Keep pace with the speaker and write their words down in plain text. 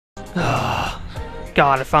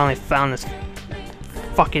God, I finally found this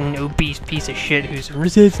fucking obese piece of shit who's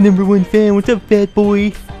Rosette's #1 fan. What's up, fat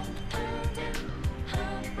boy?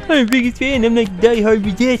 I'm the biggest fan. I'm like diehard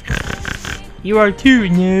Rosette. You are too,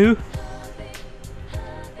 no?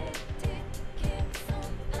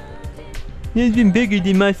 It's been bigger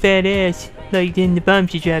than my fat ass. Like in the bomb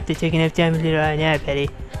she dropped, I took enough time to little on out, Betty.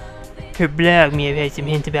 Her blog may have had some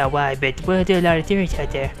hints about why, but well, there are a lot of theories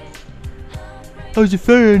out there. As a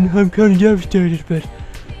fan, I'm kinda devastated, but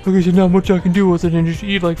I guess there's not much I can do with it and just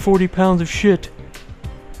eat like 40 pounds of shit.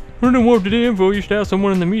 I don't want the info, you should have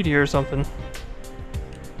someone in the media or something.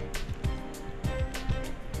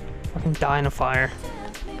 Fucking die in a fire.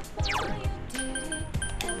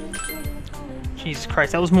 Jesus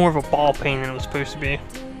Christ, that was more of a ball pain than it was supposed to be.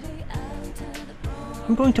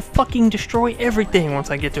 I'm going to fucking destroy everything once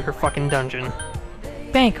I get to her fucking dungeon.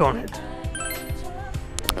 Bank on it.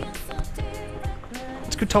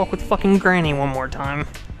 Let's go talk with fucking Granny one more time.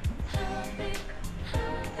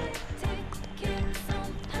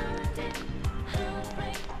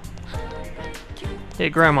 Hey,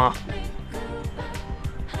 Grandma.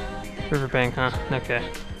 Riverbank, huh? Okay.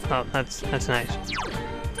 Oh, that's nice.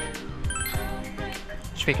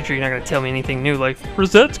 Just making sure you're not gonna tell me anything new, like,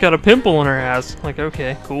 Rosette's got a pimple in her ass. Like,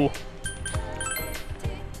 okay, cool.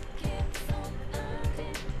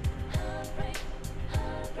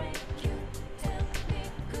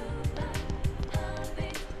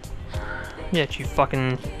 Yeah, you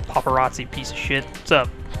fucking paparazzi piece of shit. What's up?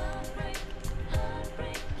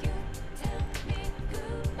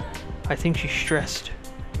 I think she's stressed.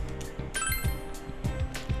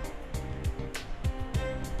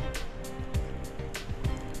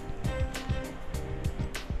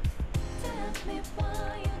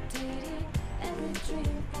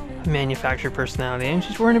 Manufactured personality, and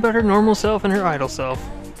she's worrying about her normal self and her idol self.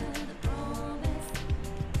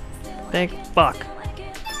 Thank fuck.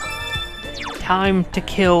 Time to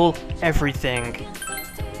kill everything.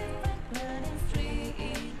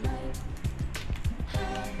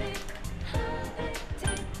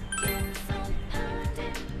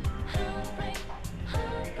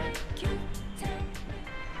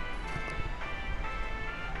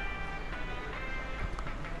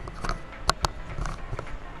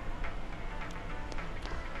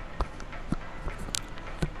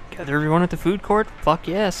 Gather everyone at the food court? Fuck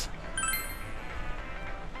yes.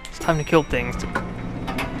 It's time to kill things.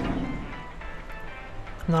 I'm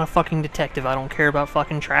not a fucking detective. I don't care about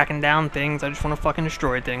fucking tracking down things. I just want to fucking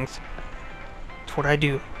destroy things. That's what I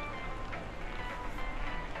do.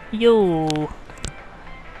 Yo.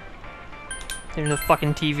 There's the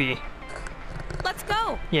fucking TV. Let's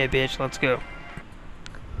go. Yeah, bitch, let's go.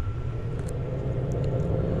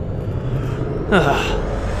 Ugh.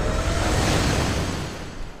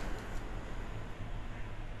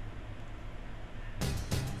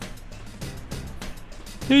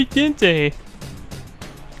 Hey, Dente!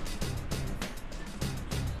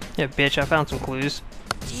 Yeah, bitch, I found some clues.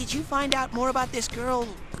 Did you find out more about this girl,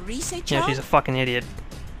 Rise-chan? Yeah, she's a fucking idiot.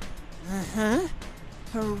 Uh-huh.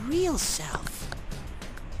 Her real self.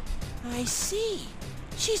 I see.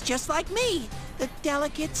 She's just like me, the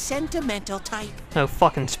delicate, sentimental type. Oh,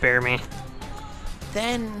 fucking spare me.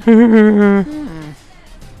 Then...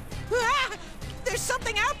 Ah! There's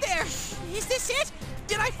something out there! Is this it?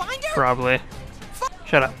 Did I find her? Probably.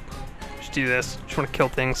 Shut up. Just do this. Just want to kill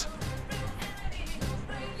things.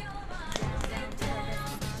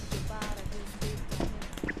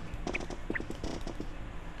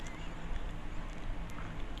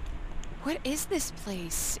 What is this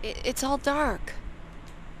place? It's all dark.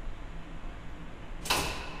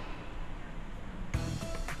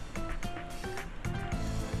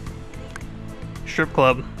 Strip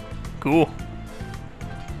club. Cool.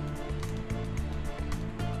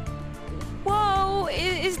 Whoa,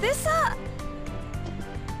 is this a...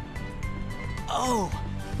 Oh,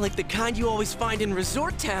 like the kind you always find in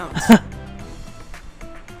resort towns.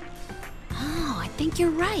 Oh, I think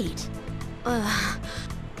you're right.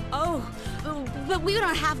 Oh, but we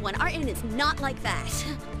don't have one. Our inn is not like that.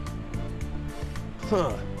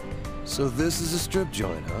 Huh. So this is a strip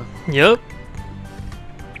joint, huh? Yup.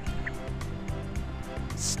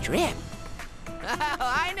 Strip? Oh,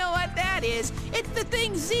 I know what that is. It's the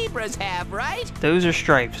thing zebras have, right? Those are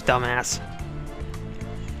stripes, dumbass.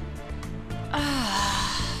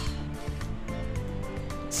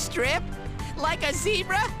 Strip? Like a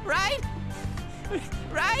zebra, right?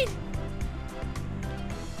 Right?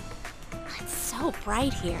 It's so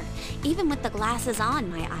bright here. Even with the glasses on,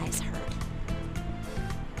 my eyes hurt.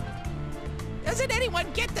 Doesn't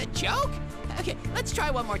anyone get the joke? Okay, let's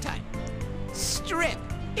try one more time. Strip.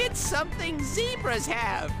 It's something zebras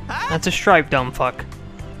have, huh? That's a stripe, dumb fuck.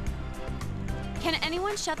 Can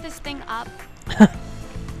anyone shut this thing up?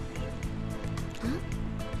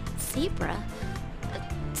 Zebra?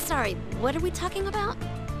 Sorry, what are we talking about?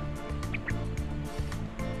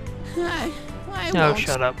 I No, won't.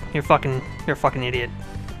 shut up. You're a fucking idiot.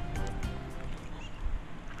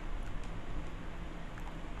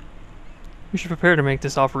 You should prepare to make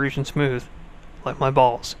this operation smooth. Like my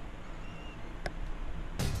balls.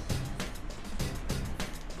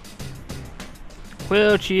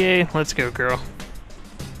 Well, GA, let's go, girl.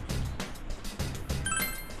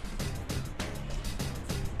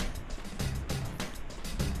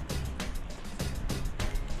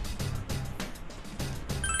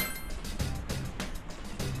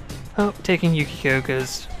 Oh, taking Yukiko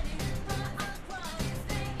because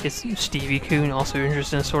is Stevie Coon also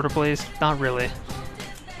interested in this sort of place? Not really.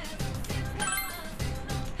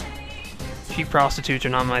 Cheap prostitutes are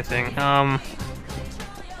not my thing.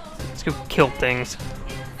 Let's go kill things.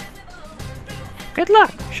 Good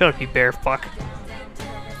luck! Shut up, you bear fuck.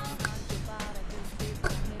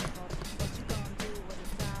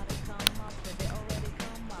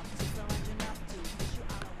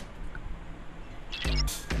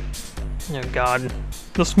 Oh god.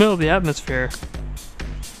 The smell of the atmosphere.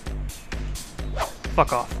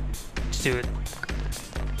 Fuck off. Let's do it.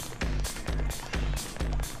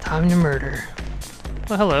 Time to murder.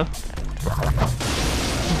 Oh, hello.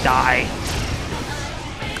 Die.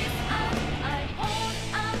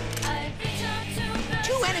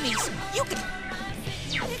 Two enemies. You can.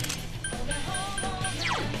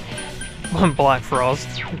 I'm Black Frost.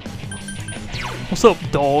 What's up,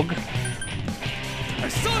 dog?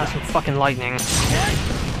 That's some fucking lightning.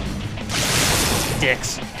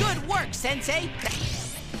 Dicks. Good work, Sensei.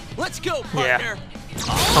 Let's go, Yeah. partner.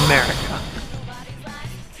 America.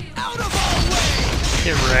 Out of our way.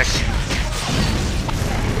 Get wrecked.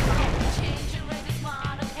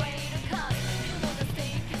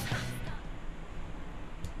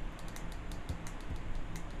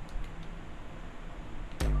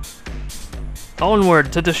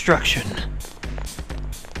 Onward to destruction.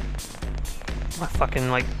 My fucking,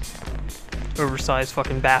 like, oversized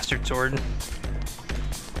fucking bastard sword.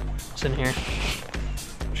 What's in here?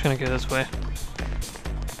 I'm just gonna go this way.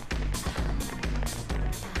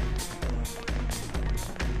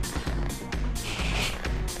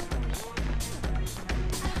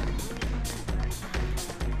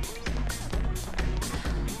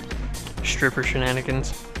 Stripper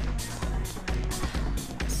shenanigans.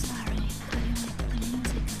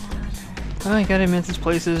 Oh, I gotta admit, this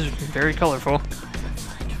place is very colorful.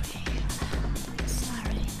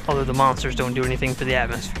 Although the monsters don't do anything for the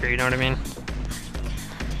atmosphere, you know what I mean?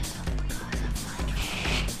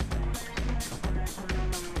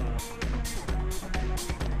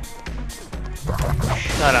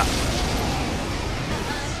 Shut up.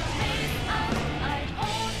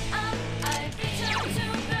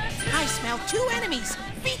 I smell two enemies.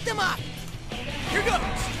 Beat them up. Here goes.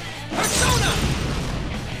 Persona.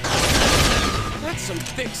 That's some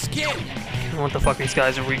thick skin. I don't know what the fuck these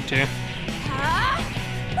guys are weak to.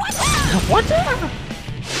 What?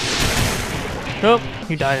 Nope,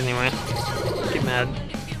 you died anyway. Get mad.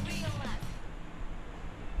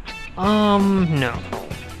 No.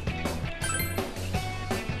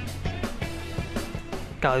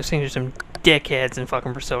 God, these things are some dickheads in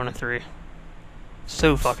fucking Persona 3.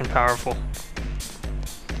 So fucking powerful.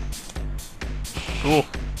 Cool.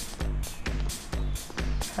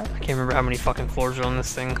 I can't remember how many fucking floors are on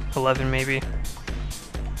this thing. 11 maybe. I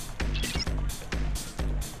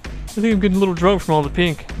think I'm getting a little drunk from all the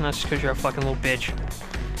pink. And that's just because you're a fucking little bitch.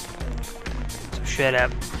 So shut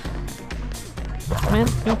up. Man,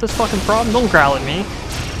 you want this fucking problem? Don't growl at me.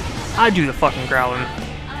 I do the fucking growling.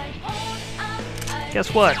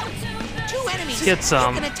 Guess what? Two enemies. Get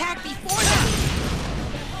some. You can attack before them.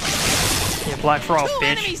 Yeah, Black Frost, Two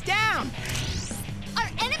bitch. enemies down. Our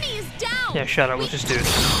enemy is down! Yeah, shut up. Let's just do it.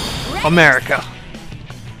 America.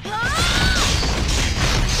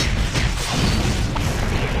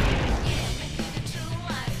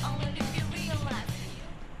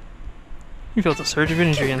 You felt a surge of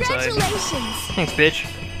energy inside. Congratulations! Thanks, bitch.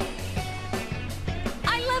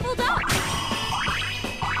 I leveled up!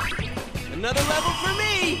 Another level for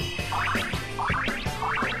me.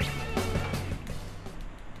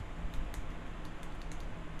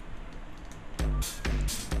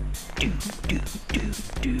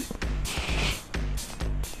 Do.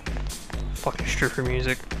 Fucking stripper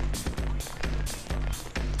music.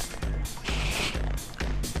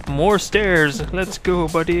 More stairs. Let's go,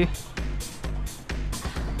 buddy.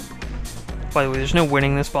 By the way, there's no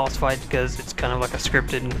winning this boss fight because it's kind of like a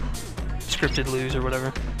scripted lose or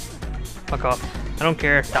whatever. Fuck off. I don't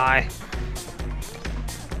care. Die.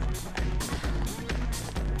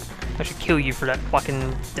 I should kill you for that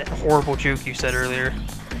horrible joke you said earlier.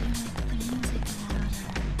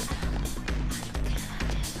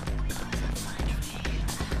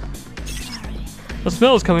 The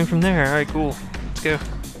smell is coming from there. Alright, cool. Let's go.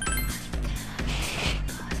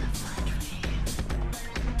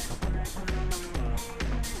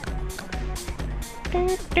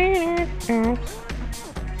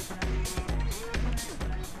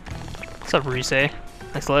 What's up, Rise?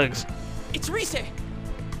 Nice legs. It's Rise!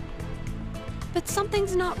 But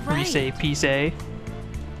something's not right. Rise, peace, eh?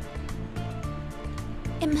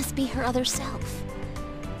 It must be her other self.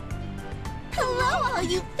 Hello, all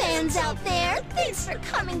you fans out there. Thanks for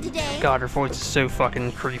coming today. God, her voice is so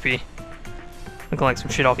fucking creepy. Looking like some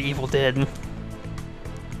shit off Evil Dead.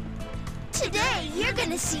 Today, you're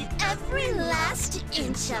gonna see every last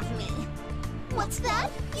inch of me. What's that?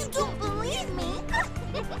 You don't believe me?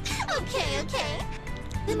 Okay.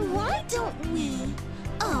 Then why don't we...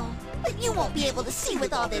 Oh, but you won't be able to see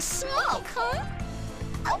with all this smoke, huh?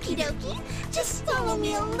 Okie dokie. Just follow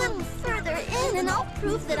me a little further in and I'll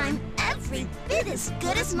prove that I'm every bit as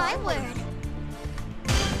good as my word.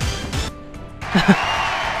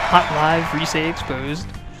 Hot live, Rise exposed.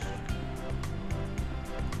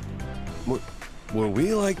 Were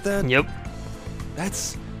we like that? Yep.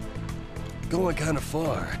 That's going kind of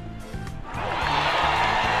far.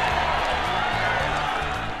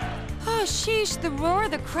 Oh, sheesh, the roar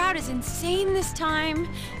of the crowd is insane this time.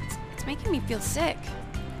 It's making me feel sick.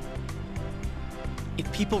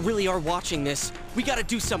 If people really are watching this, we gotta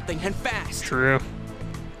do something, and fast. True.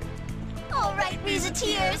 All right,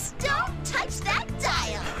 Tears, don't touch that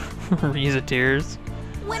dial. Rise tears.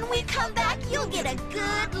 When we come back, you'll get a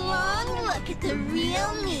good long look at the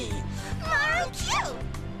real me. Maru-Q!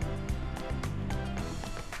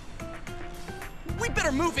 We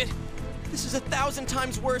better move it! This is 1,000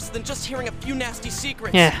 times worse than just hearing a few nasty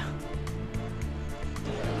secrets. Yeah.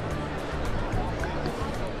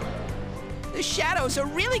 The shadows are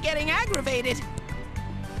really getting aggravated.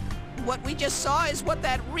 What we just saw is what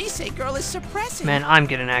that Rise girl is suppressing. Man, I'm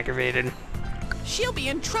getting aggravated. She'll be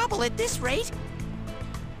in trouble at this rate.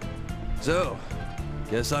 So,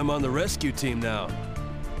 guess I'm on the rescue team now.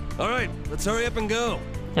 All right, let's hurry up and go.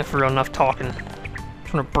 Yeah, for real, enough talking. I'm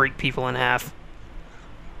trying to break people in half.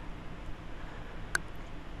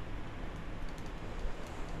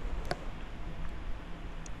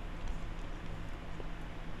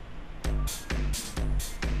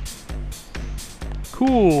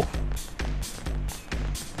 Cool.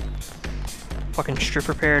 Fucking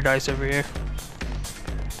stripper paradise over here.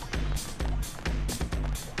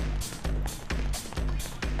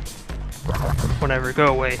 Whatever, go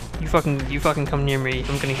away. You fucking come near me,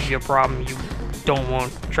 I'm gonna give you a problem you don't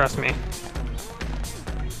want. Trust me.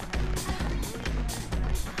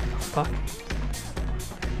 Fuck.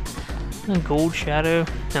 A gold shadow?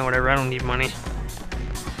 No, whatever, I don't need money.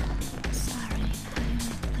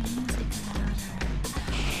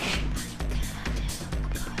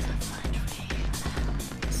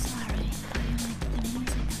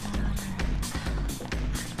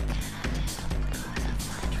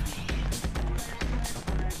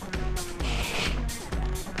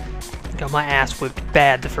 Got my ass whipped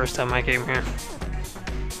bad the first time I came here.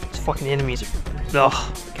 These fucking enemies are...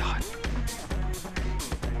 Ugh, God.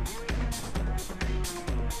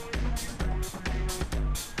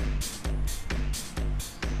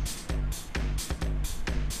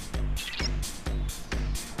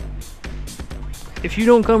 If you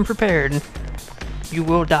don't come prepared, you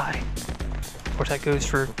will die. Of course, that goes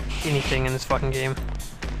for anything in this fucking game.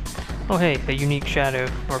 Oh hey, a unique shadow,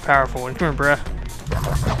 or powerful one. Come here, bruh.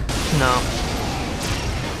 No.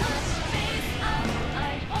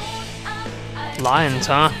 Lions,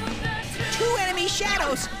 huh? 2 enemy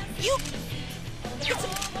shadows. You.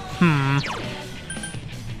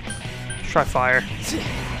 Try fire.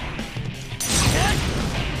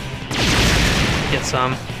 Get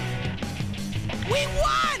some. We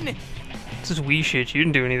won. This is Wii shit. You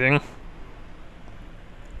didn't do anything.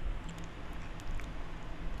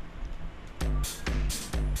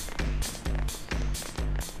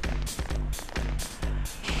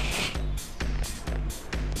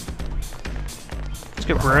 Let's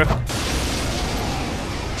go, bro. We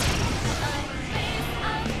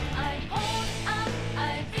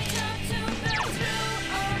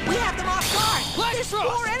have them off guard. There's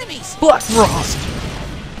 4 enemies. Black Frost!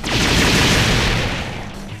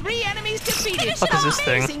 3 enemies defeated. What is this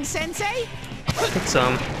thing? Amazing, Sensei. Get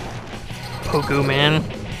some. Pogo Man.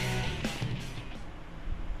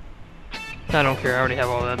 I don't care, I already have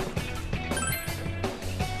all that.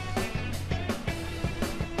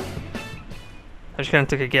 I just kinda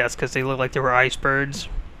took a guess, because they look like they were icebergs.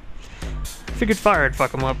 Figured fire would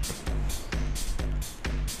fuck them up.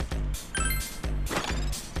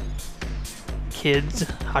 Kids,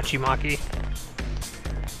 Hachimaki.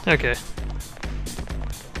 Okay.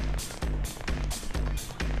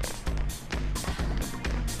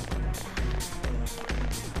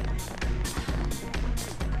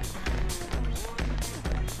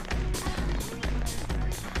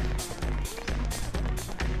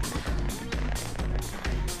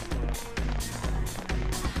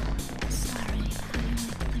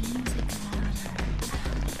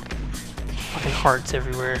 Fucking hearts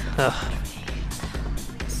everywhere. Ugh.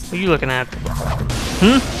 What are you looking at?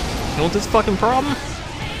 Hmm? You want this fucking problem?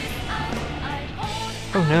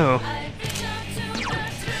 Oh no.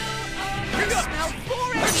 Smell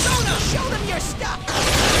for Arizona! Show them your stuff!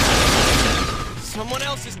 Someone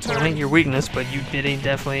else's It turn. ain't your weakness, but it ain't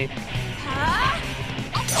definitely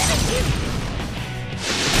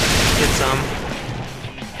get some.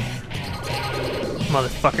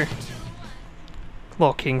 Motherfucker.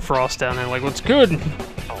 Little King Frost down there, like, what's good?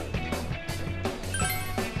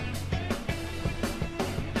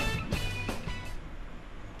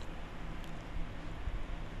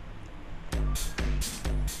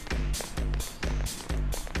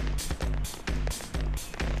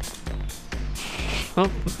 Well,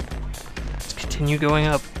 let's continue going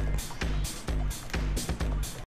up.